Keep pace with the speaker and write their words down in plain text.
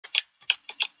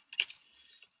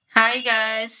Hi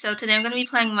guys, so today I'm going to be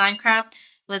playing Minecraft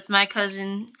with my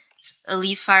cousin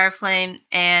Elite Fireflame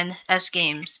and S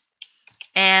Games.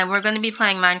 And we're going to be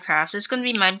playing Minecraft. It's going to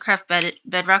be Minecraft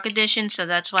Bedrock Edition, so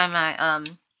that's why my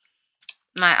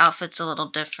outfit's a little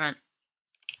different.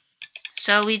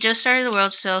 So we just started the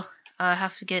world, so I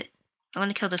have to get... I'm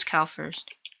going to kill this cow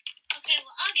first. Okay,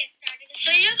 well I'll get started.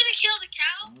 So you're going to kill the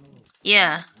cow?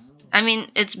 Yeah. I mean,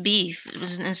 it's beef.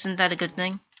 Isn't that a good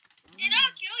thing? And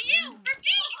I'll kill you for beef!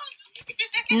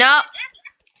 No! Okay,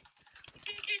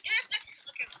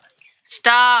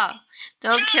 Stop!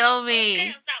 Don't kill me!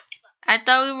 Okay, stop. I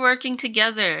thought we were working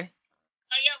together.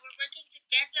 Oh yeah, we're working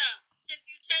together.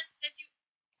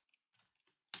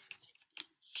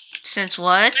 Since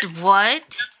what?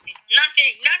 What?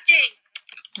 Nothing.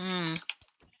 Hmm.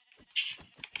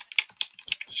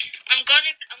 I'm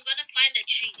gonna find a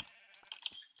tree.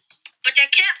 But I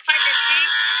can't find a tree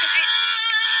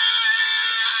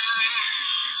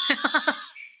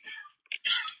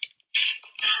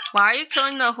Why are you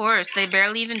killing the horse? They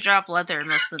barely even drop leather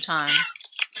most of the time.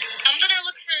 I'm gonna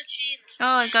look for a tree. Oh,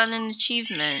 I got an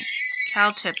achievement. Cow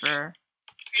tipper.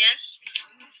 Yes.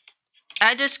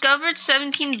 I discovered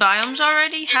 17 biomes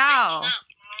already? How?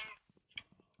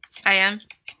 I am.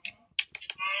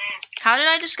 How did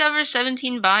I discover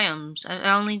 17 biomes?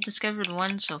 I only discovered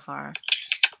one so far.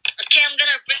 Okay, I'm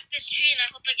gonna break this tree and I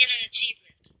hope I get an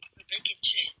achievement for breaking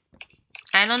tree.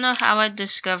 I don't know how I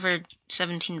discovered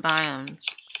 17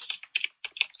 biomes.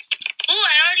 Ooh,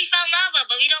 I already found lava,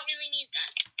 but we don't really need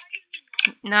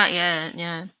that. Not yet,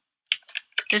 yeah.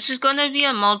 This is gonna be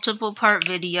a multiple part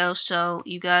video, so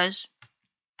you guys...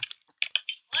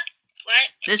 What?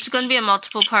 This is gonna be a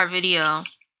multiple part video.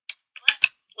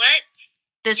 What?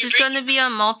 This is gonna be a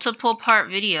multiple part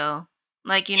video.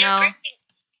 Like, you know,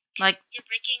 like,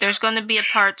 there's gonna be a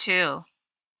part 2.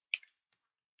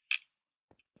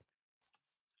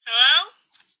 Hello?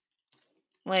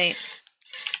 Wait.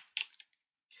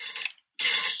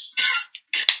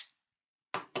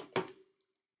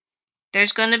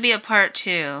 There's gonna be a part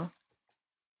 2.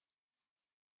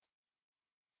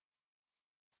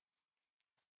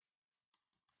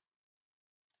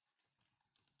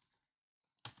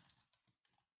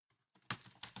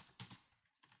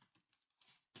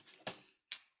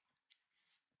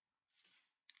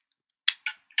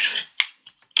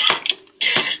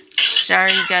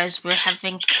 Sorry guys, we're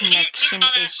having connection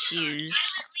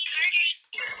issues.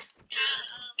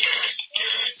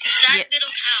 That little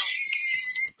cow.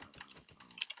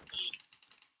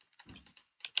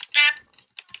 Bap.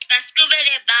 Scuba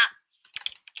de bop.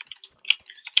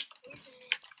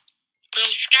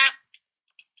 Boom scap.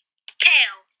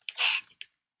 Tail.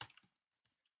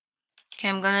 Okay,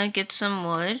 I'm gonna get some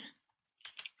wood.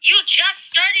 You just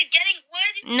started getting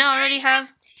wood? No, I already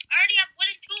have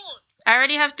wooden tools. I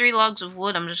already have 3 logs of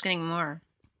wood. I'm just getting more.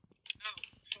 Oh,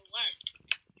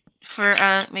 for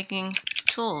what? For making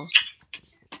tools.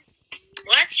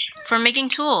 What? For making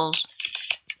tools.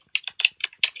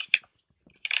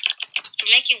 For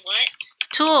making what?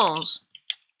 Tools.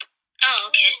 Oh,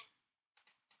 okay.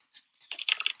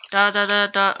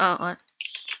 Oh, what?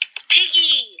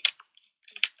 Piggy.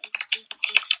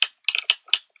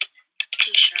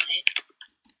 Too shy.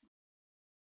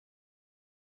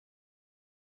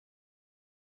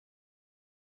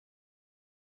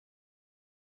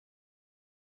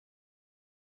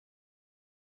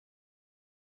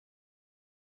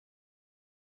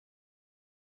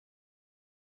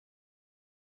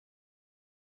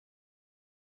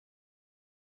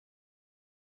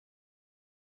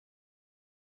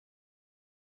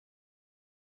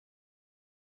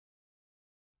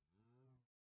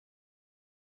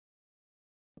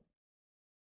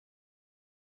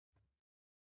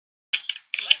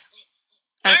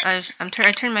 I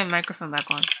turned my microphone back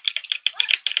on.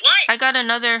 What? I got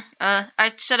another,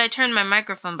 I said I turned my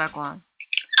microphone back on.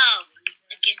 Oh,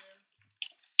 okay.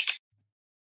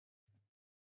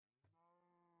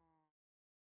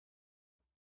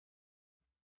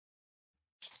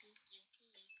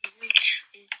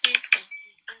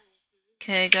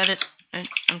 Okay, I got it.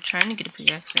 I'm trying to get a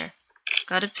pickaxe there.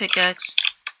 Got a pickaxe.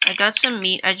 I got some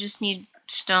meat. I just need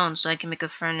stone so I can make a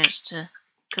furnace to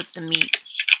cook the meat.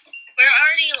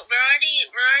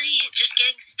 We're already just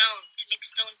getting stone to make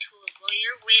stone tools. While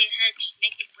you're way ahead, just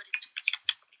making wooden tools.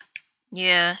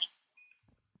 Yeah.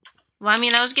 Well, I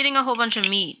mean, I was getting a whole bunch of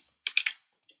meat.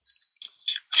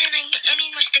 Man, I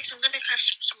need more sticks. I'm gonna craft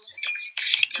some more sticks.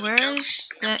 Where is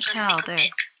that cow? There.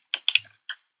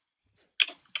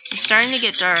 It's starting to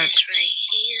get dark. This right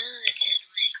here, and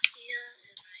right here,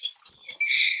 and right here,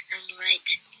 and right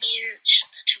here.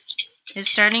 It's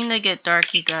starting to get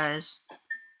dark, you guys.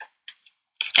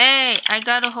 Hey, I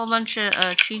got a whole bunch of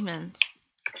achievements.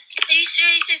 Are you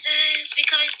serious? It's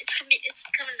becoming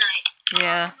night.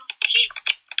 Yeah.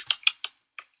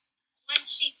 One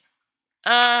sheep.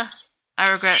 I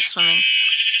regret swimming.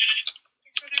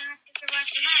 Guess we're gonna have to survive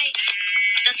the night.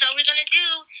 That's what we're gonna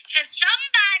do. Since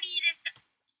somebody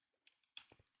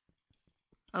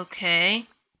Okay.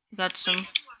 Got some.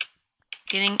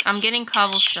 I'm getting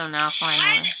cobblestone now.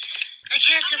 Finally. I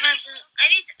can't survive the. I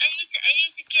need to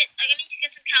get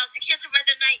some cows. I can't survive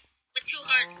the night with 2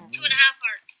 hearts, 2.5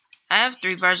 hearts. I have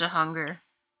 3 bars of hunger.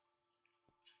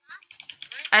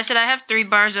 I said I have 3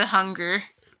 bars of hunger.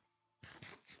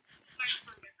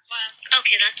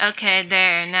 Okay, that's okay.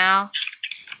 There now,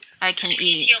 I can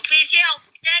please eat. Heal, please heal.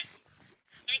 Thank you.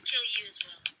 I'm gonna kill you as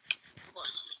well.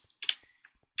 Pussy.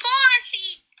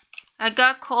 Pussy. I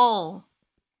got coal.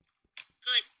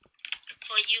 Good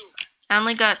for you. I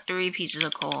only got 3 pieces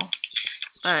of coal,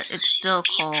 but it's still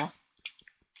coal.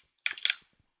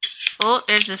 Oh,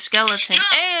 there's a skeleton. No,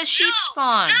 Hey, a sheep no,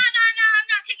 spawn. No, I'm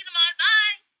not taking them on.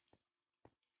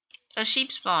 Bye. A sheep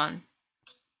spawn.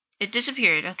 It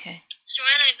disappeared. Okay.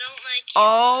 Serena, I don't like you.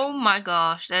 Oh my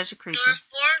gosh, there's a creeper. There are 4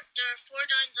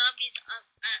 darn zombies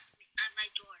at my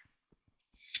door,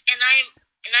 and I'm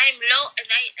low, and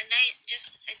I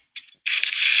just.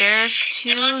 There's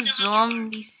 2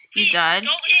 zombies. You Please, died?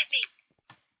 Don't hit me.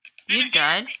 You I'm an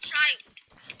died? innocent child.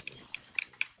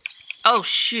 Oh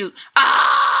shoot.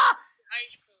 Ah!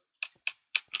 Eyes closed.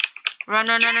 Run.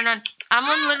 Yes! I'm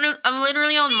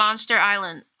literally on Monster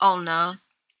Island. Oh no. Are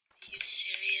you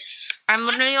serious? I'm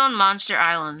literally on Monster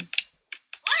Island.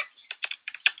 What?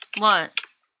 What?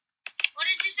 What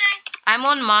did you say? I'm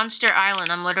on Monster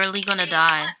Island. I'm literally gonna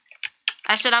die. What?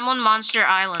 I said I'm on Monster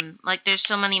Island. Like there's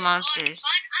so many monsters. Oh, it's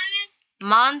Fun Island?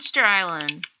 Monster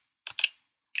Island.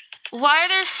 Why are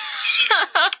there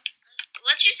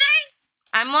What you say?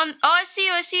 I'm on oh I see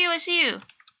you.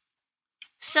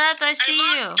 Seth, I see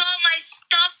I you. lost all my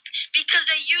stuff because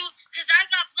of you, because I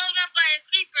got blown up by a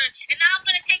creeper, and now I'm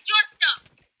gonna take your stuff.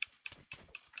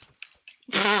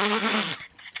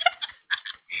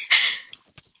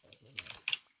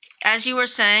 As you were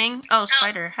saying, oh,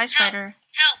 spider. Hi, spider.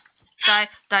 Help. Die.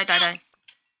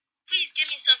 Please give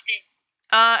me something.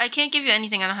 I can't give you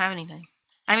anything. I don't have anything.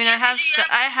 I mean, I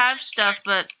have stuff,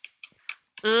 but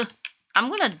I'm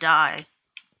gonna die.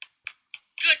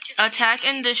 Good, 'cause Attack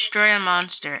and destroy a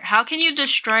monster. How can you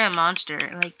destroy a monster?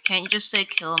 Like, can't you just say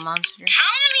kill a monster?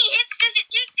 How many hits does it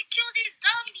take to kill these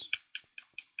zombies?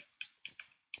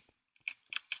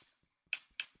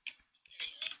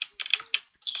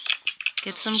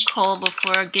 Get some coal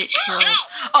before I get killed.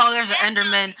 Oh, there's an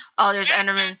Enderman. Oh, there's an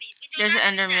Enderman. There's an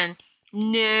Enderman.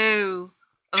 No.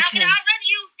 Okay. Now get out of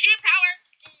you, G-Power.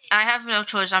 I have no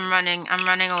choice. I'm running. I'm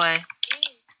running away.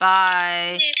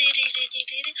 Bye.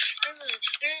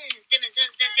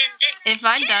 If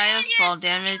I die of fall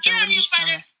damage, I'm gonna be so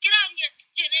mad.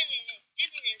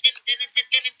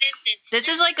 This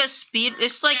is like a speed.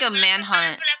 It's like a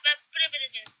manhunt.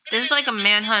 This is like a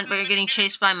manhunt, but you're getting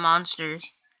chased by monsters.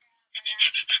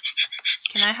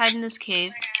 Can I hide in this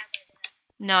cave?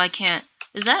 No, I can't.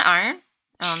 Is that iron?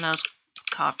 Oh no, it's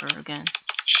copper again.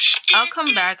 I'll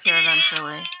come back here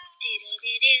eventually.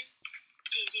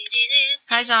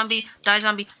 Hi, zombie. Die,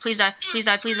 zombie. Please die. Please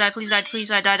die. Please die. Please die. Please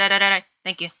die. Die.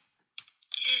 Thank you.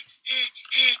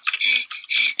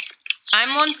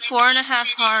 I'm on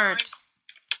 4.5 hearts.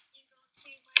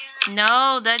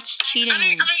 No, that's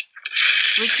cheating.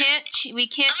 We can't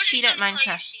cheat at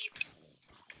Minecraft.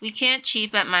 We can't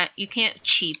cheat at my. You can't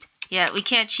cheat. Yeah, we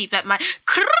can't cheat at my. You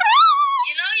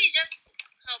just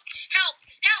help.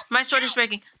 My sword is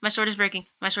breaking. My sword is breaking.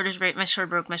 My sword is breaking. My sword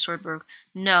broke. My sword broke.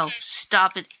 No, Okay.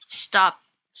 stop it. Stop.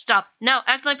 No,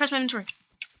 accidentally press my inventory.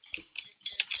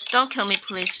 Don't kill me,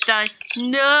 please. Die.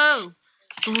 No.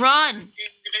 Run. I'm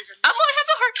gonna have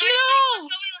a heart. Show me No.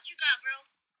 what you got, bro.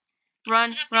 Run.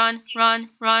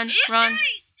 Are you serious?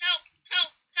 Help.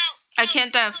 I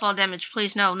can't die of fall damage.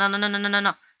 Please, no. No. I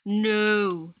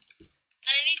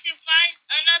need to find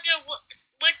another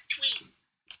wood tweet.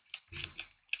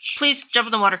 Please, jump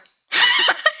in the water.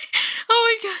 Oh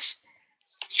my gosh.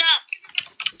 Stop.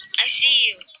 I see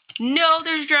you. No,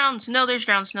 there's drowns.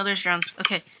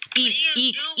 Okay.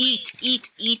 Eat.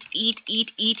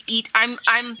 I'm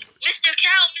Mr.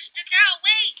 Cow,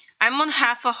 wait. I'm on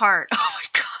half a heart. Oh my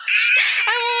gosh.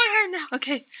 I'm on 1 heart now.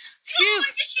 Okay. Phew. No, I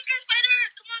just shoot that spider.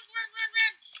 Come on, run.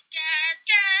 Gas.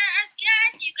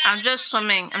 You got I'm just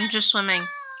swimming.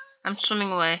 I'm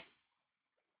swimming away. Okay,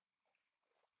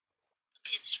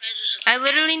 the spiders I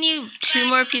literally need 2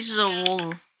 more pieces of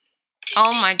wool.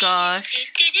 Oh my gosh.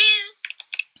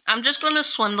 I'm just gonna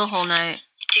swim the whole night.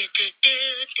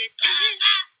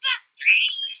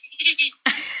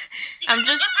 I'm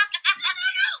just.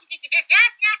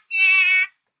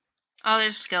 Oh,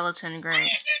 there's a skeleton. Great. Why did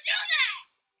you do that?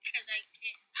 Because I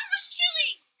did. I was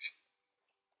chilling.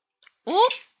 Ooh. Oh,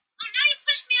 now you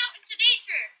pushed me out into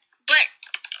nature. But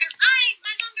my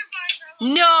hunger bars are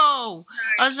low. No!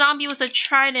 Sorry. A zombie with a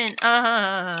trident.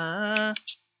 I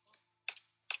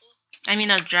mean,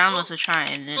 a drown with a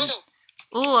trident.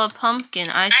 Oh, Ooh, a pumpkin.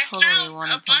 I totally found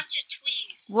want a a pumpkin. bunch of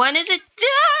trees. When is it?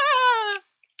 Ah!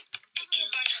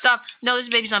 Ridiculous. Stop. No, there's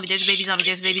a baby zombie. There's a baby zombie.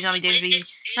 There's a baby zombie. There's a baby. What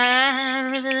is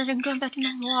this? I'm going back in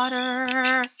the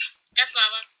water. That's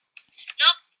lava.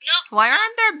 Nope. Why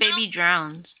aren't there baby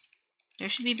drowns? There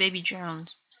should be baby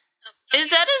drowns. Is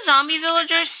that a zombie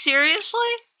villager? Seriously?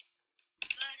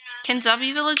 Can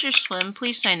zombie villagers swim?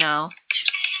 Please say no.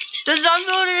 The zombie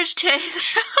villagers chase.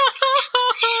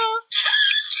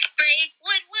 Break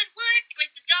wood.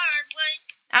 Break the darn wood.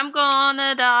 I'm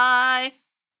gonna die.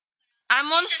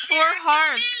 I'm on 4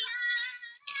 hearts.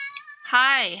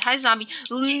 Hi, zombie.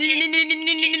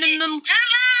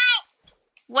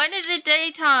 When is it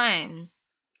daytime?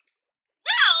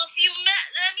 Well, if you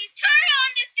let me turn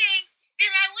on the things,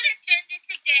 then I would have turned it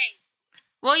today.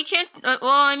 Well, you can't.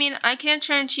 I mean, I can't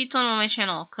turn cheats on my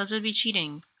channel because it would be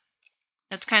cheating.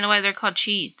 That's kind of why they're called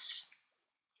cheats.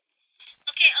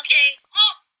 Okay.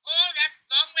 Oh, that's a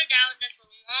long way down. That's a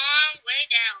long way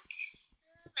down.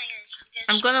 Oh my gosh.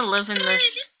 I'm gonna live in this.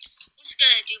 I'm just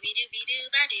gonna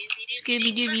doobie-doobie-doo-ba-doobie-doo.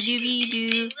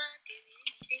 Scooby-Dooby-Dooby-Doo.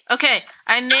 Okay,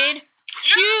 I made.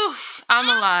 Phew! I'm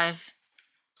alive.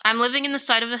 I'm living in the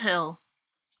side of a hill.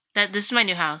 This is my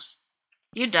new house.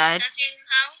 You died. That's your new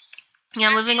house? Yeah,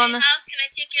 I'm living on the. House. Can I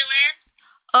take your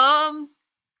land?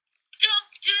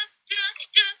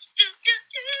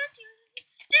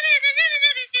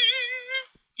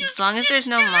 As long as there's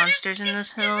no monsters in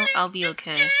this hill, I'll be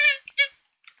okay.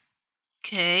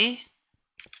 Okay.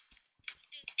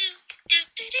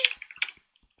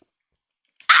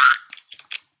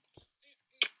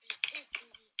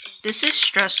 This is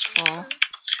stressful. Are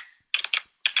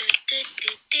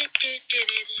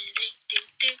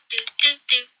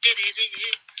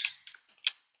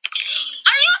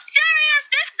you serious?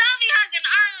 This zombie has an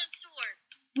iron sword.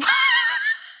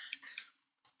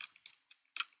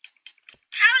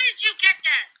 How did you get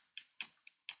that?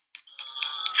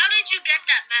 How did you get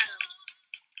that, madam?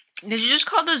 Did you just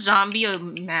call the zombie a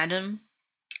madam?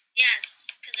 Yes,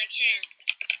 because I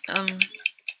can.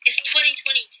 It's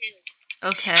 2022.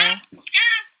 Okay.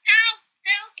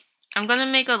 Help! I'm gonna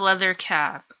make a leather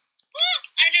cap.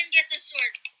 I didn't get the sword.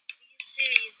 Are you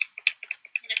serious?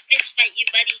 I'm gonna fist fight you,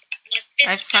 buddy.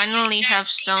 I finally have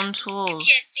stone tools.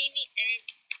 You can't see me.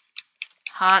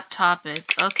 Hot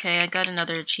topic. Okay, I got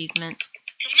another achievement.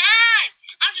 Come on!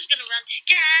 I'm just gonna run.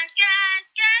 Gas!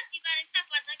 You gotta step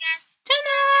on the gas.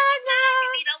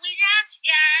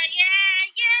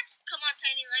 Yeah. Come on,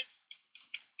 tiny legs.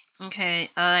 Okay,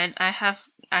 I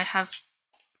have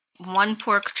 1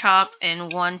 pork chop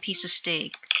and 1 piece of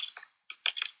steak.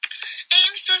 I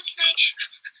am so nice.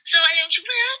 So I am.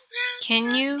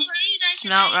 Can you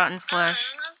smelt rotten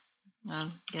flesh?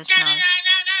 Guess not.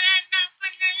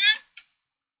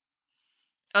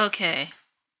 Okay.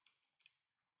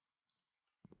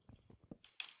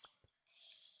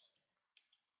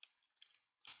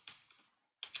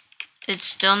 It's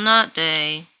still not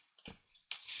day.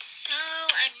 So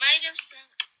I might have said.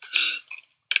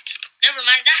 Never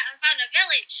mind that. I found a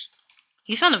village.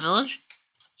 You found a village?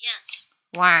 Yes.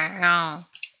 Wow.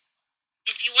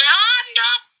 If you want. Oh,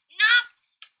 nope.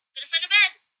 Gonna find a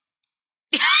bed.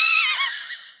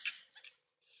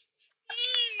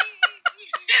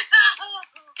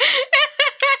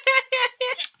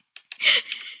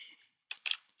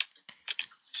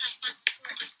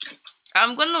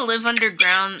 I'm gonna live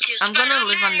underground. I'm gonna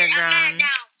live underground. And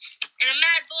a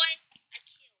mad boy.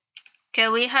 Okay,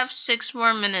 we have 6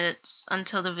 more minutes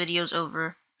until the video's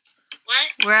over.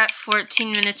 What? We're at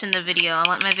 14 minutes in the video. I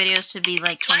want my videos to be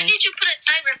like 20. Why did you put a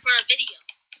timer for a video?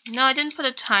 No, I didn't put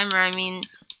a timer. I mean,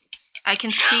 I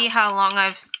can see how long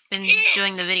I've been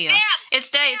doing the video.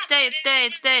 It's day.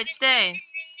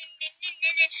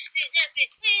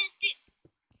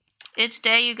 It's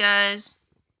day, you guys.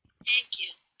 Thank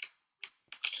you.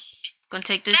 Gonna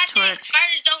take this That thing, torch.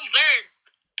 spiders don't burn.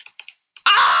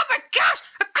 Oh my gosh!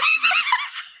 A creeper!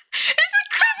 It's a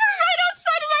creeper right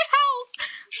outside of my house!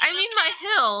 I mean my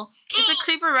hill. It's a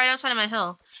creeper right outside of my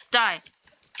hill. Die.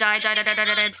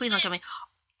 Please don't kill me.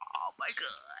 Oh my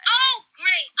god. Oh,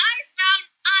 great. I found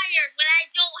iron when I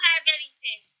don't have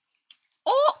anything.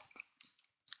 Oh!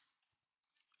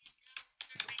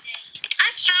 I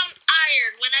found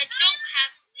iron when I don't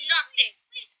have nothing.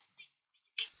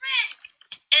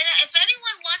 And if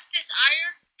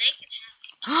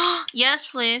Yes,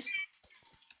 please.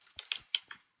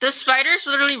 The spider's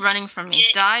literally running from me.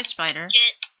 Die, spider.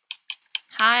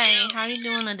 Hi, how you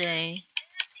doing today?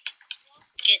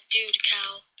 Get dude,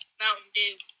 cow. Mountain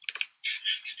Dew.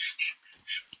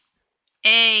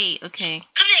 Hey, okay.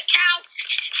 Come here, cow.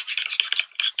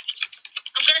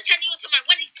 I'm gonna turn you into my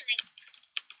Wendy's tonight.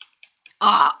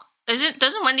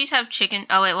 Doesn't Wendy's have chicken?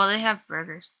 Oh wait, well they have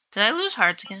burgers. Did I lose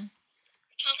hearts again? I'm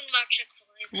talking about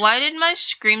Chick-fil-A. Why did my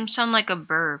scream sound like a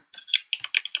burp?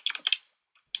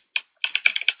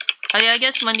 Oh yeah, I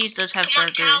guess Wendy's does have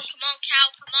burgers. Come on, cow. Come on,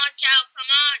 cow. Come on, cow. Come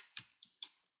on.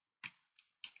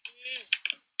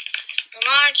 Come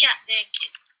on, cow. Thank you.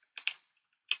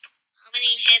 How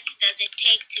many hits does it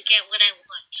take to get what I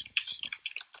want?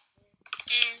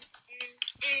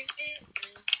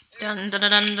 Dun dun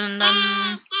dun dun dun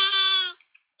dun.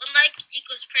 One like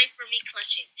equals pray for me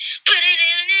clutching.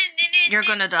 You're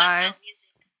gonna die.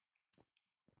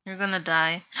 You're gonna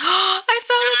die. I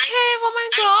found a cave! Oh my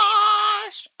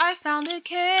gosh! I found a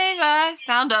cave! I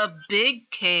found a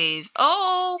big cave.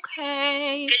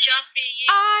 Okay. Good job for you.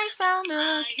 I found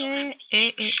a cave. And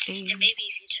maybe if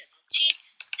you turn on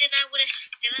cheats, then I would have.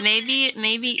 Maybe. I would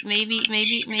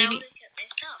have kept my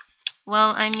stuff.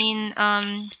 Well, I mean,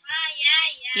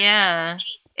 yeah.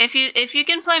 If you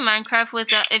can play Minecraft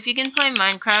with if you can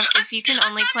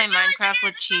only play Minecraft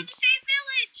with cheats.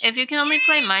 If you can only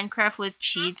play Minecraft with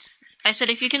cheats. I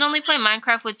said if you can only play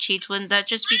Minecraft with cheats, wouldn't that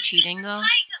just be cheating though?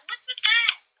 What's with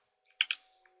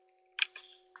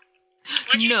that?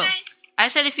 What'd you No. say? I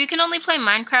said if you can only play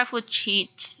Minecraft with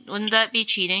cheats, wouldn't that be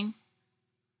cheating?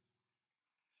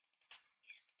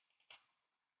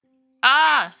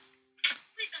 Ah!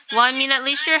 Well, I mean, at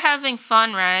least you're having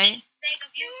fun, right?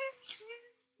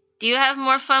 Do you have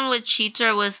more fun with cheats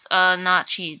or with not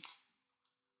cheats?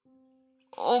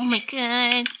 Oh my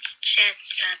god.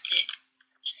 Chats something.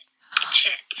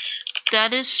 Chats.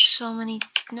 That is so many.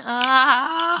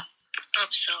 Ah. I'm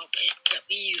sorry, but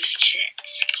we use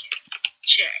chats.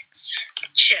 Chats.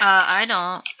 I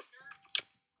don't.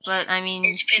 But I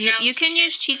mean, you can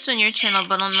use cheats on your channel,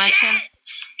 but on my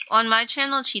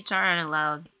channel, cheats aren't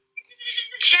allowed.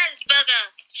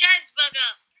 Chessburger.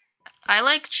 I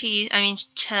like cheese. I mean,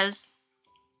 Ches.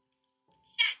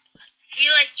 We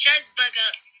like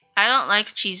Chessburger. I don't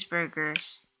like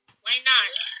cheeseburgers. Why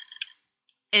not?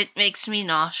 It makes me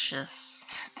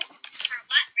nauseous. For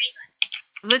what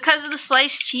reason? Because of the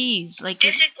sliced cheese. Like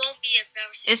This is gonna be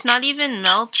embarrassing. it's not even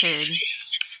melted.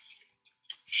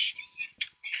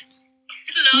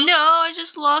 Hello? No, I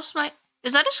just lost my.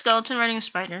 Is that a skeleton riding a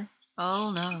spider?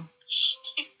 Oh no.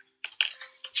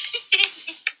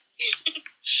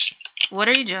 What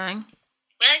are you doing? What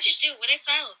did I just do? What I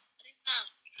found?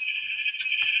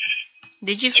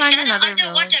 Did you find another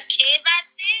underwater village? cave I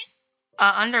see?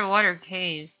 Underwater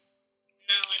cave.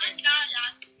 No, I didn't.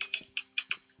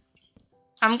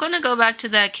 I'm gonna go back to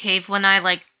that cave when I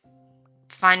like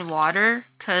find water,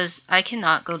 cause I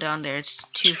cannot go down there. It's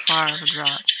too far of a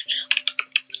drop.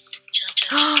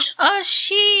 A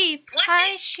sheep! What Hi,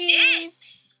 is sheep!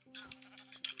 this?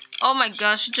 Oh my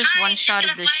gosh! It just I'm one-shotted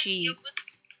gonna the find sheep. you.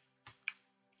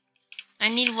 I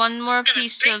need one more gonna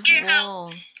piece break of your house. wool.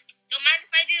 Don't mind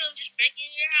if I do. I'm just breaking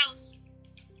your house.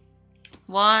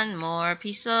 One more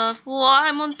piece of wool.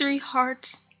 I'm on 3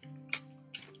 hearts.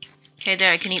 Okay,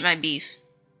 there. I can eat my beef.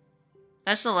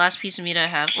 That's the last piece of meat I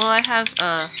have. Well, I have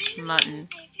mutton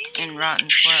and rotten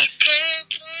flesh.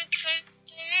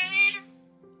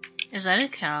 Is that a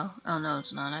cow? Oh no,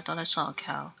 it's not. I thought I saw a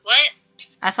cow. What?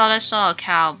 I thought I saw a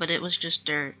cow, but it was just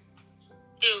dirt.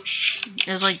 Oof.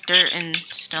 It was like dirt and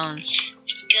stone.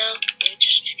 Go. We're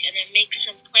just gonna make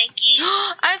some plankies.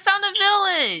 I found a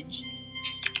village!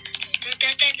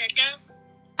 Da-da-da-da-da.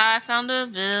 I found a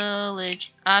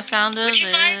village. I found a What'd you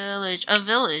find? village. A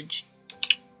village.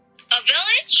 A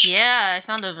village? Yeah, I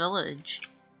found a village.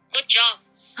 Good job.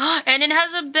 And it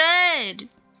has a bed!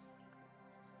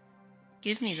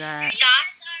 Give me that.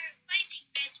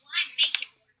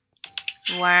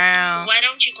 Wow. Why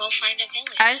don't you go find a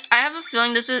village? I have a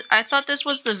feeling this is. I thought this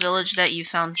was the village that you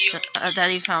found.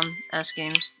 S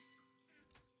Games.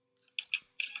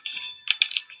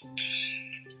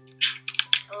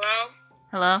 Hello?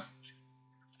 Hello.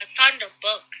 I found a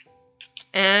book.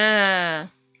 I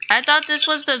thought this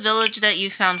was the village that you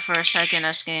found for a second.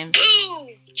 S Games. Boom!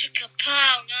 Chicka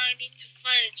pow! Now I need to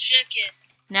find a chicken.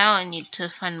 Now I need to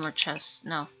find more chests.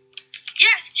 No.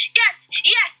 Yes!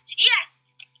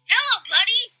 Hello,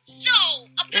 buddy! So,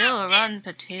 about Ew, rotten this,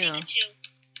 potato. Pikachu.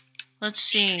 Let's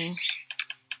see.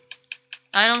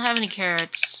 I don't have any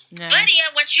carrots. No. Buddy,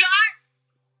 what's your art?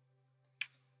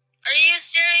 Are you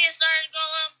serious, Iron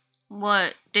Golem?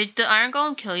 What? Did the iron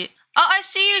golem kill you? Oh, I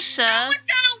see you, Now Seth. it's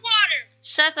out of water.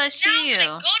 Seth, I Now see I'm you.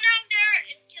 gonna go down there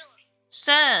and kill him.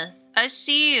 Seth, I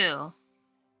see you.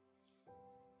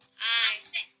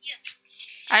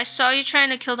 I saw you trying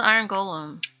to kill the iron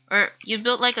golem. Or you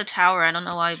built like a tower. I don't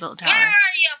know why you built a Where tower.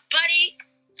 are you, buddy?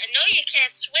 I know you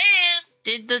can't swim.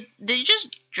 Did you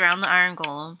just drown the iron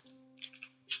golem?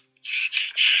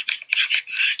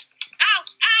 Ow! Ow!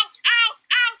 Ow!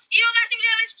 Ow! You don't massive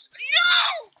damage. No!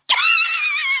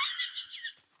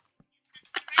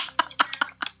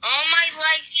 All my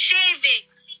life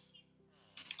savings.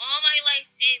 All my life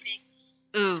savings.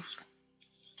 Oof.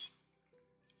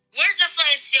 Where's the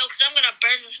flame steel? Because I'm gonna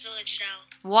burn this village down.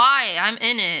 Why? I'm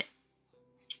in it.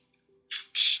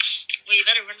 Well, you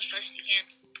better run as fast as you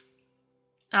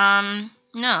can.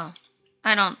 No.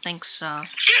 I don't think so.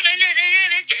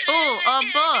 Ooh, a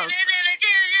book.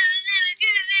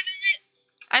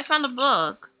 I found a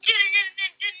book.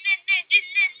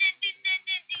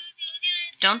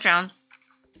 Don't drown.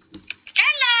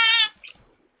 Hello!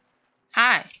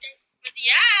 Hi. With the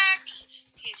axe.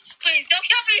 Please don't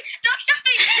kill me! Don't kill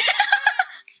me!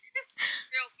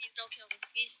 Girl, please don't kill me.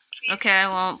 Please. Okay, I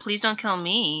won't. Please don't kill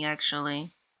me,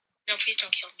 actually. No, please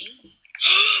don't kill me.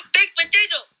 Big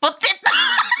potato! Potato!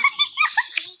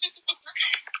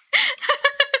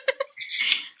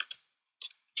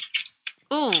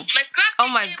 Ooh. Oh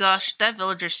my gosh, that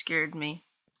villager scared me.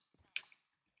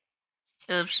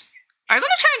 Oops. Are you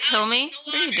gonna try and kill me?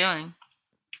 What are you doing?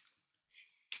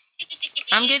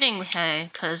 I'm getting hay,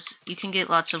 because you can get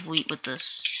lots of wheat with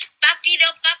this.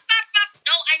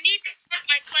 No, I need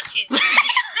my clutches. No!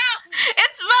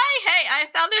 It's my hay! I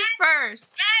found it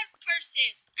first! Bad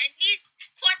person! I need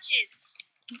clutches.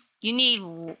 You need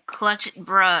clutch,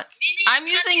 bruh. I'm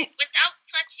using... Without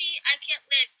clutchy, I can't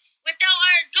live. Without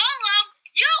iron golem,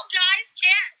 you guys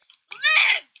can't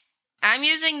live! I'm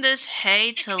using this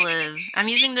hay to live. I'm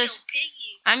using this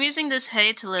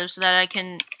hay to live so that I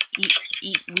can eat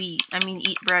wheat. I mean,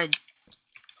 eat bread.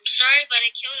 I'm sorry, but I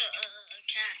killed a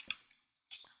cat.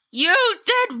 You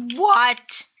did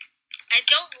what? I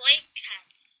don't like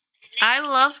cats. I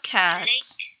love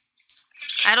cats.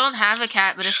 I don't have a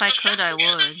cat, but if I could, I would.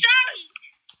 I'm sorry!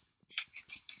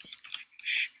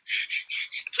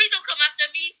 Please don't come after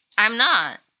me. I'm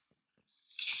not.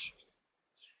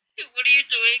 What are you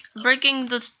doing? Breaking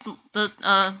the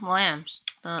lamps.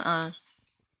 Oh,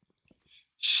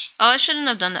 I shouldn't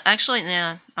have done that. Actually,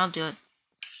 yeah, I'll do it.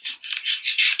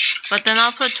 But then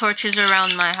I'll put torches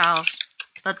around my house.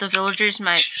 But the villagers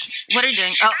might... What are you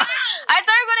doing? Oh, I thought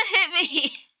you were gonna hit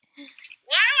me!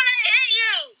 Why would I hit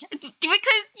you?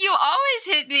 Because you always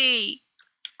hit me!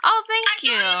 Oh, thank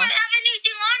you. I don't even have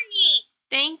anything on me.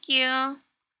 Thank you.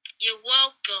 You're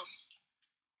welcome.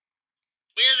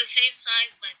 We're the same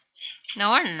size, by the way.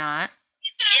 No, we're not.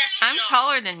 Yes, we I'm are.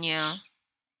 taller than you.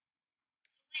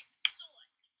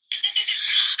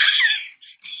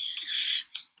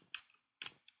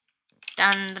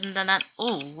 Dun dun dun dun.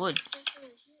 Ooh, wood.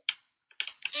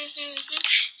 Ooh,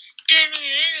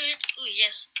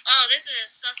 yes. Oh, this is a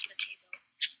sus potato.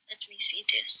 Let me see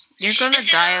this. You're gonna This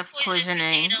is die a of poisonous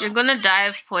poisoning. potato. You're gonna die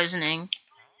of poisoning.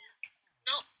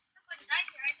 No.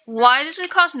 Why does it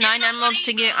cost 9 It's a emeralds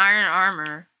to get iron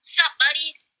armor? Sup,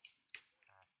 buddy?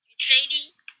 You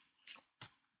trading?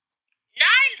 9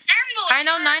 emeralds! I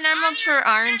know, for 9 emeralds for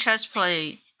iron chest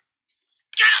plate.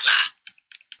 Gamma!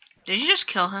 Did you just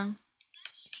kill him?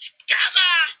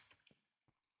 Gamma!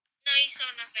 No, you saw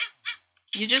nothing.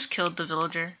 You just killed the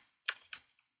villager.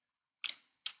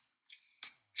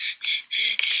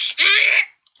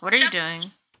 What are you doing?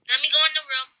 Let me go in the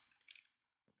room.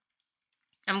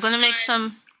 I'm gonna make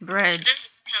some bread. This is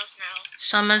the house now.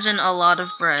 Some as in a lot of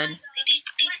bread. What is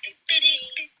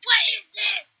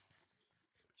this?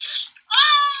 Oh,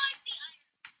 I see iron.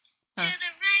 Huh. To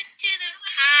the right, to the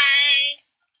high.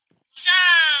 So.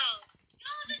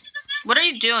 This is the best. What are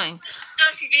you doing? So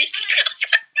if you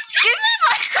Give me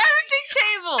my crafting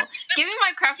table! Give me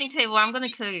my crafting table, I'm gonna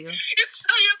kill you. your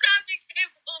crafting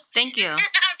table. Thank you. Have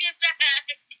your back.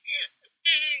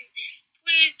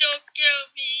 Please don't kill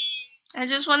me. I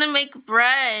just want to make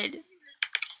bread.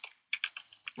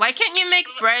 Why can't you make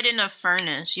bread in a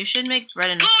furnace? You should make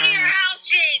bread in a Go to your furnace.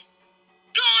 houses.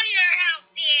 Go to your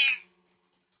houses.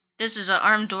 This is an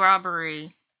armed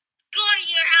robbery. Go to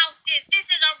your houses. This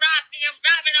is a robbery. I'm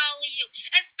robbing all of you.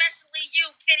 Especially you,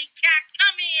 kitty cat.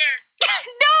 Come here.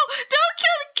 No! Don't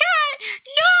kill the cat!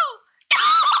 No!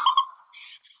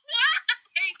 Why?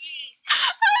 Oh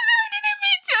no, I didn't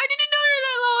mean to. I didn't know you were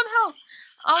that low on health.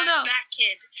 Oh I'm no. back,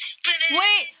 kid.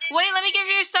 Wait, let me give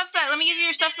you your stuff back. Let me give you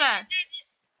your stuff back.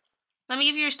 Let me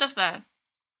give you your stuff back.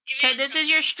 Okay, this is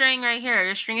your string right here.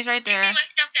 Your string is right Give there. me my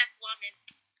stuff back, woman.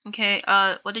 Okay,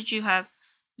 what did you have?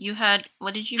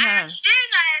 What did you I had have? string,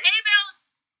 I had hay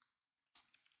bales.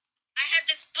 I had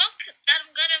this book that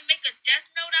I'm gonna make a death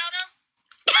note out of.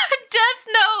 Death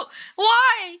Note!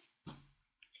 Why?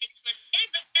 Thanks for hay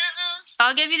bales.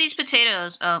 I'll give you these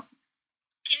potatoes. Oh.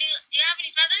 Do you have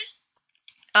any feathers?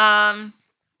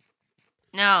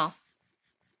 No.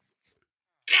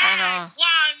 I don't.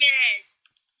 Woman.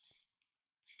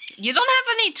 You don't have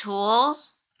any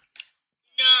tools?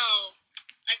 No.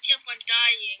 I kept on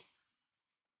dying.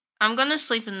 I'm gonna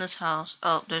sleep in this house.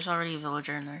 Oh, there's already a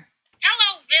villager in there.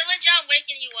 Hello, village. I'm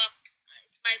waking you up.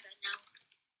 It's my bed now.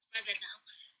 It's my bed now.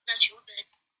 Not your bed.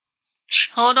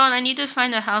 Hold on, I need to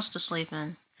find a house to sleep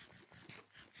in.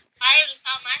 I already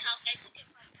found my house. I took it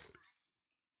from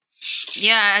you.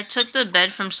 Yeah, I took the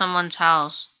bed from someone's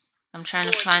house. I'm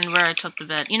trying to find where I took the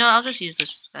bed. You know, I'll just use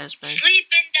this guy's bed. Sleep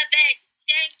in the bed.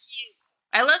 Thank you.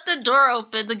 I left the door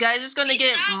open. The guy's just gonna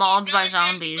get mauled by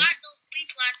zombies. You got no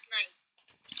sleep last night.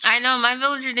 I know, my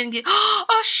villager didn't get.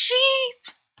 A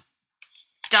sheep!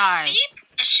 Die. A sheep?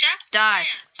 A sheep? Die.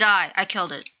 Yeah. Die. I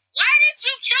killed it. Why did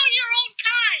you kill your own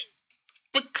kind?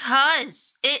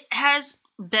 Because it has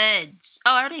beds.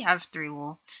 Oh, I already have 3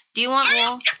 wool. Do you want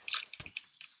wool?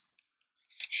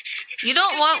 You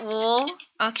don't want wool?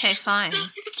 Okay, fine.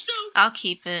 I'll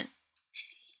keep it.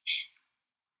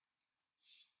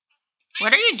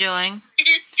 What are you doing?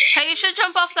 Hey, you should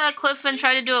jump off that cliff and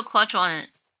try to do a clutch on it.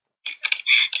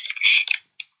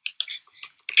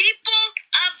 People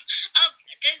of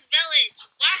this village,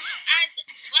 watch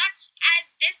as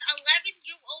this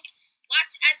 11-year-old,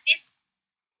 watch as this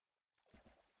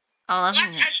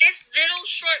little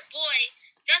short boy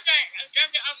does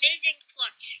an amazing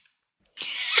clutch.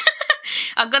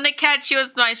 I'm gonna catch you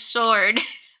with my sword.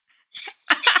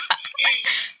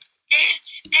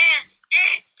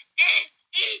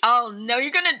 Oh no,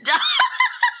 you're gonna die.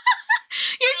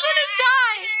 You're gonna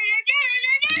die.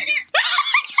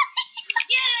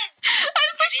 I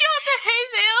pushed you out the hay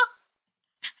bale.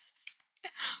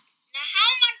 Now how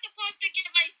am I supposed to get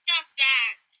my stuff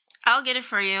back? I'll get it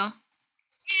for you.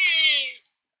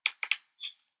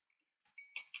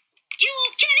 You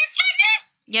will get it for me?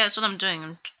 Yeah, that's what I'm doing.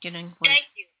 I'm getting wood. Thank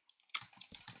you.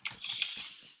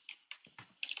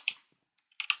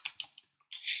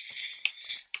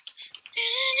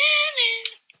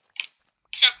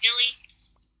 What's up, Billy?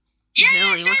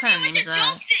 Billy, what kind of name is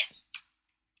that?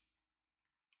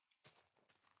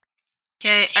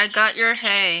 Okay, I got your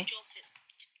hay.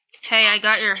 Hey, I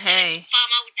got your hay.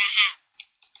 Farmer with the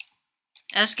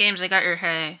hat. S Games, I got your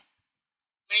hay.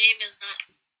 My name is not.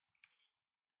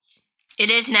 It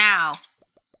is now.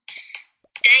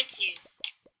 Thank you.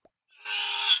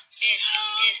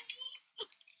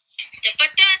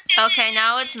 Okay,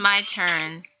 now it's my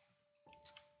turn.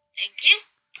 Thank you.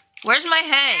 Where's my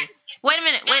hay? Wait a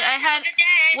minute. Wait, I had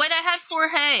 4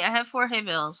 hay. I have 4 hay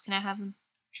bales. Can I have them?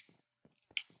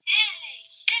 Hey,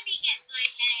 let me get my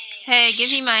hay. Hey, give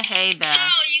me my hay back.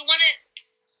 So, you want it?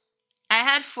 I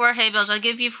had 4 hay bales. I'll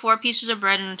give you 4 pieces of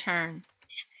bread in return.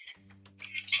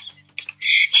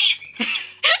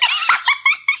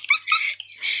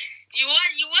 You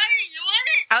want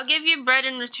it? I'll give you bread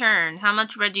in return. How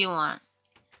much bread do you want?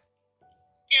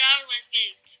 Get out of my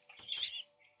face.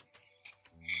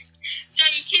 So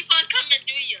you keep on coming,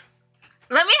 do you?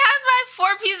 Let me have my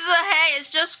 4 pieces of hay. It's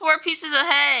just 4 pieces of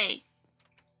hay.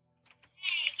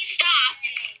 Stop.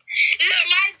 This is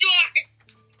my door.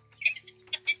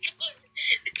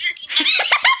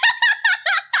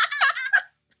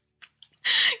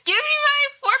 Give me my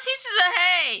 4 pieces of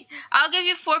hay. I'll give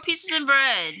you 4 pieces of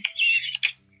bread.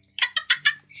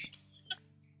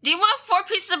 Do you want 4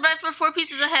 pieces of bread for 4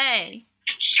 pieces of hay?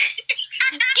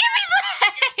 Give me the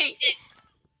hay.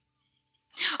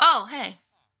 Oh, hey.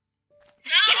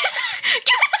 No.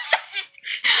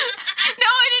 No,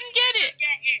 I didn't get it.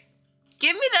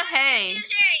 Give me the hay. 1,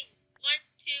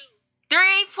 2,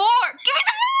 3, 4. Give me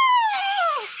the.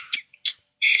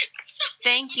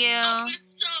 Thank you.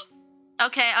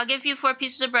 Okay, I'll give you 4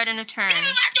 pieces of bread in return. Give me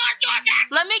my door back.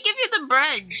 Let me give you the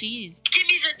bread. Jeez. Give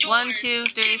me the door. 1, 2,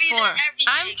 3, 4.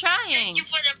 I'm trying. Thank you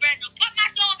for the bread. Now put my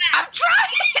door back. I'm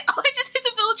trying. Oh, I just hit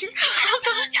the villager. I'm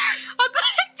gonna die.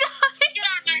 Get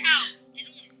out of my house. I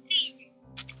don't want to see you.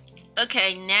 Okay,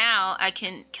 now I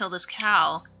can kill this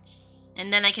cow,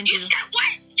 and then I can do. You said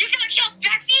what? You're gonna kill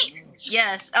Betsy?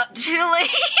 Yes. Too late.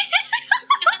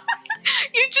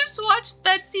 You just watched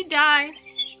Betsy die.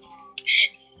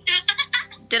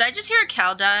 Did I just hear a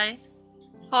cow die?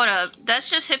 Hold up. That's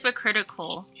just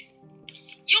hypocritical.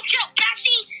 You killed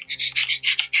Betsy?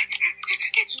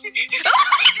 Oh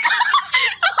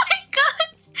my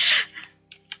gosh.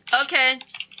 Okay.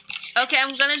 Okay,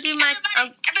 I'm gonna do my.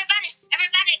 Everybody,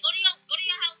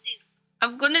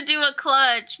 I'm gonna do a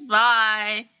clutch.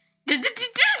 Bye. I'll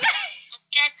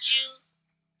catch you.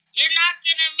 You're not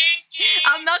gonna make it.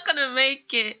 I'm not gonna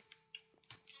make it.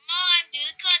 Come on, do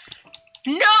the clutch.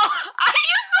 No! I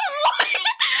used the wood!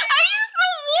 I used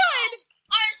the wood!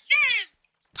 Oh, shit!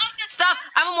 Stop!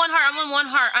 I'm on 1 heart. I'm on 1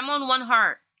 heart. I'm on 1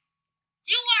 heart.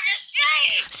 You are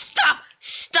ashamed! Stop!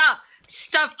 Stop!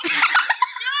 Stop! No!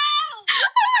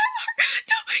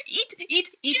 No! Eat! Eat!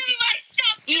 Eat! Give me my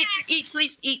stuff Eat! back! Eat!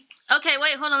 Please eat! Okay,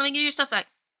 wait, hold on. Let me give you your stuff back.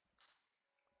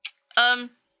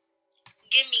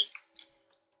 Give me.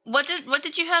 What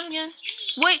did you have again?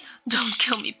 Wait! Don't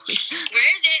kill me, please.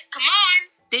 Where is it? Come on!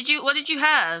 What did you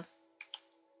have?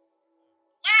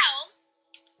 Well,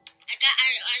 I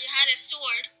had a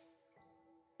sword.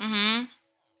 Mm-hmm.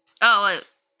 Oh, wait.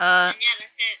 And yeah,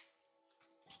 that's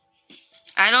it.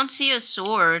 I don't see a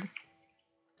sword.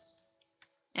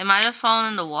 It might have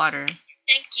fallen in the water.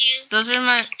 Thank you. Those are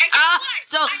my... And guess what?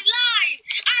 So... I lied!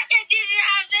 I didn't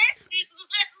have this!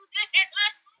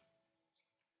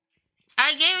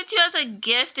 I gave it to you as a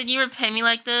gift and you repay me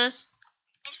like this?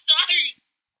 I'm sorry.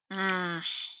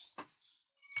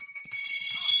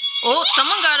 Oh,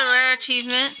 someone got a rare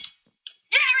achievement.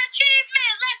 Rare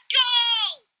achievement! Let's go!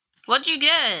 What'd you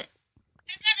get?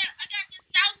 I got the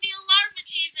sound the alarm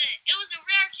achievement. It was a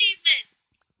rare achievement.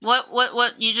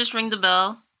 What? You just ring the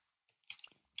bell?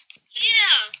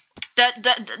 Yeah.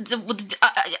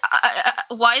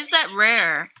 Why is that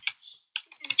rare?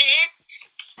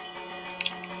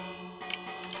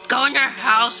 Go in your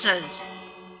houses.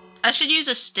 I should use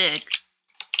a stick.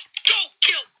 Don't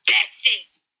kill Bessie.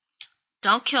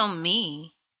 Don't kill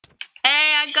me.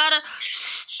 Hey, I gotta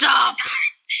stop.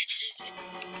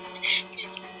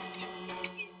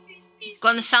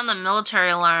 Gonna sound the military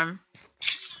alarm.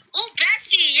 Oh,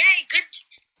 Bessie, yay, good.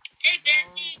 Hey,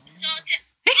 Bessie. So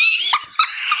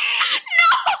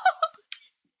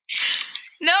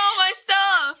No, my stuff.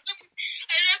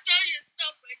 I left all your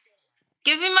stuff right there.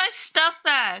 Give me my stuff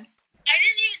back. I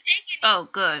didn't even take it. Oh,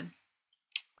 good.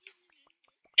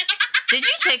 Did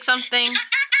you take something?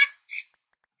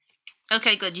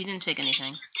 Okay, good. You didn't take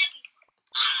anything.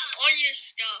 All your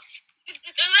stuff.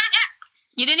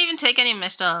 You didn't even take any of my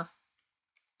stuff.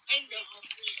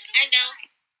 I know.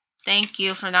 Thank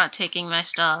you for not taking my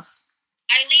stuff.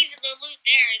 I leave the loot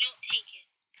there. I don't take it.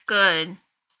 Good.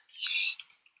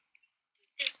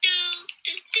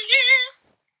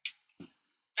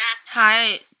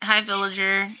 Hi,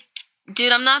 villager.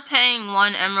 Dude, I'm not paying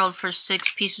 1 emerald for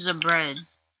 6 pieces of bread.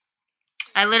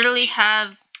 I literally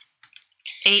have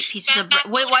 8 pieces of bread.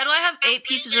 Wait, why do I have 8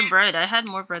 pieces of bread? I had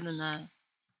more bread than that.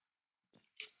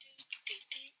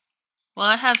 Well,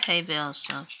 I have hay bales,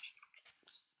 so.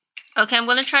 Okay, I'm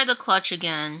gonna try the clutch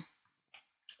again.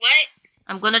 What?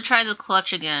 I'm gonna try the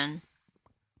clutch again.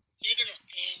 You're gonna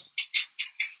fail.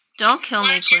 Don't kill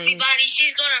me, Watch please. everybody,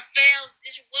 she's gonna fail.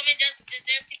 This woman doesn't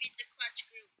deserve to be the clutch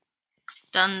group.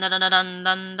 Dun dun dun dun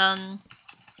dun dun.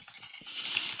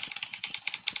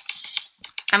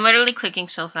 I'm literally clicking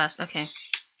so fast. Okay.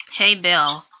 Hey,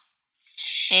 Bill.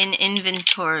 In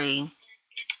inventory.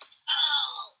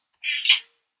 Oh.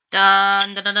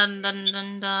 Dun dun dun dun dun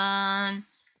dun dun.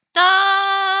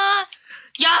 Dun.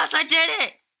 Yes, I did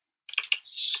it.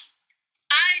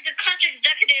 The clutch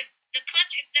executive. The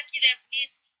clutch executive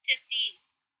needs to see.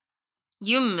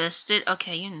 You missed it.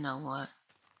 Okay, you know what?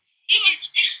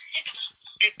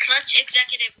 The clutch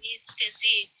executive needs to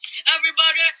see.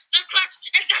 Everybody, the clutch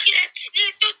executive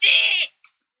needs to see.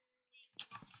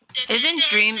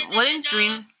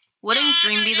 Wouldn't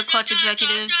Dream be the clutch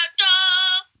executive?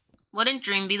 Wouldn't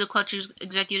Dream be the clutch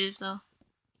executive though?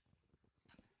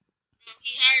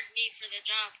 He hired me for the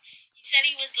job. He said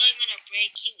he was going on a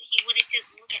break. He wanted to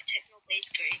look at Technoblade's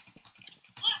grade.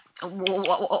 He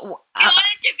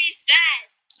wanted to be sad.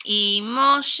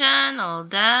 Emotional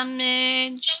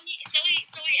damage. So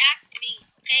he asked me,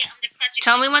 okay, I'm the clutch executive.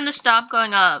 Tell me when to stop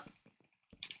going up.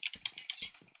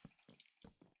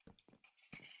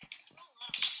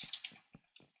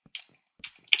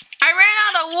 I ran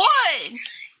out of wood.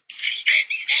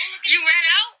 You ran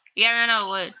out? Yeah, I ran out of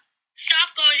wood.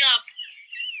 Stop going up.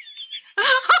 Oh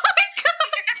my god!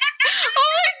 Oh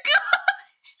my god!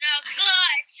 No,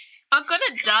 clutch. I'm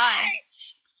gonna die. I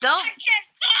said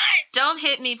clutch. Don't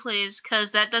hit me, please,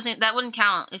 cause that wouldn't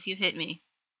count if you hit me.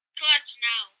 Clutch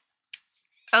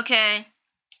now. Okay.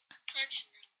 Clutch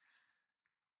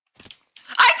now.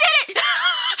 I did it!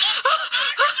 I'm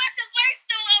about to place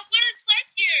the wooden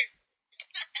clutch here.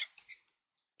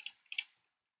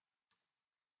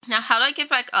 Now, how do I get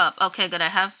back up? Okay, good. I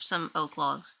have some oak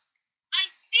logs. I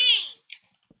see.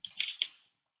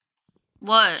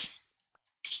 What?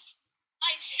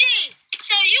 I see.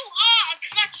 So you are a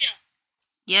clutcher.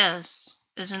 Yes.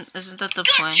 Isn't that the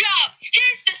Good point? job!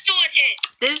 Here's the sword hit!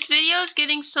 This video is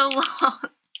getting so long. Okay,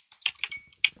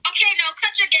 now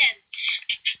clutch again.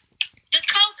 The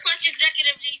co-clutch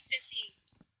executive needs to see.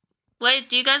 Wait,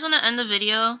 do you guys want to end the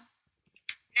video? Not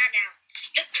now.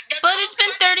 But it's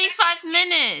been 35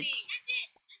 minutes.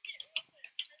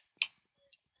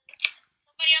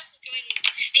 Somebody else is joining.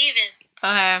 Steven.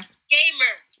 Okay.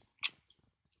 Gamer.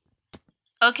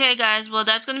 Okay, guys. Well,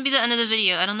 that's gonna be the end of the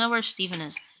video. I don't know where Steven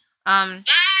is. Bye,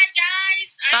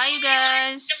 guys. Bye, you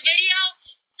guys. The video.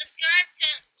 Subscribe to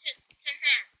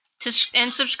her.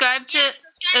 And subscribe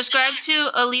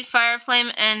to Elite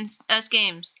Fireflame and S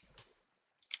Games.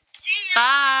 See ya.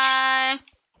 Bye.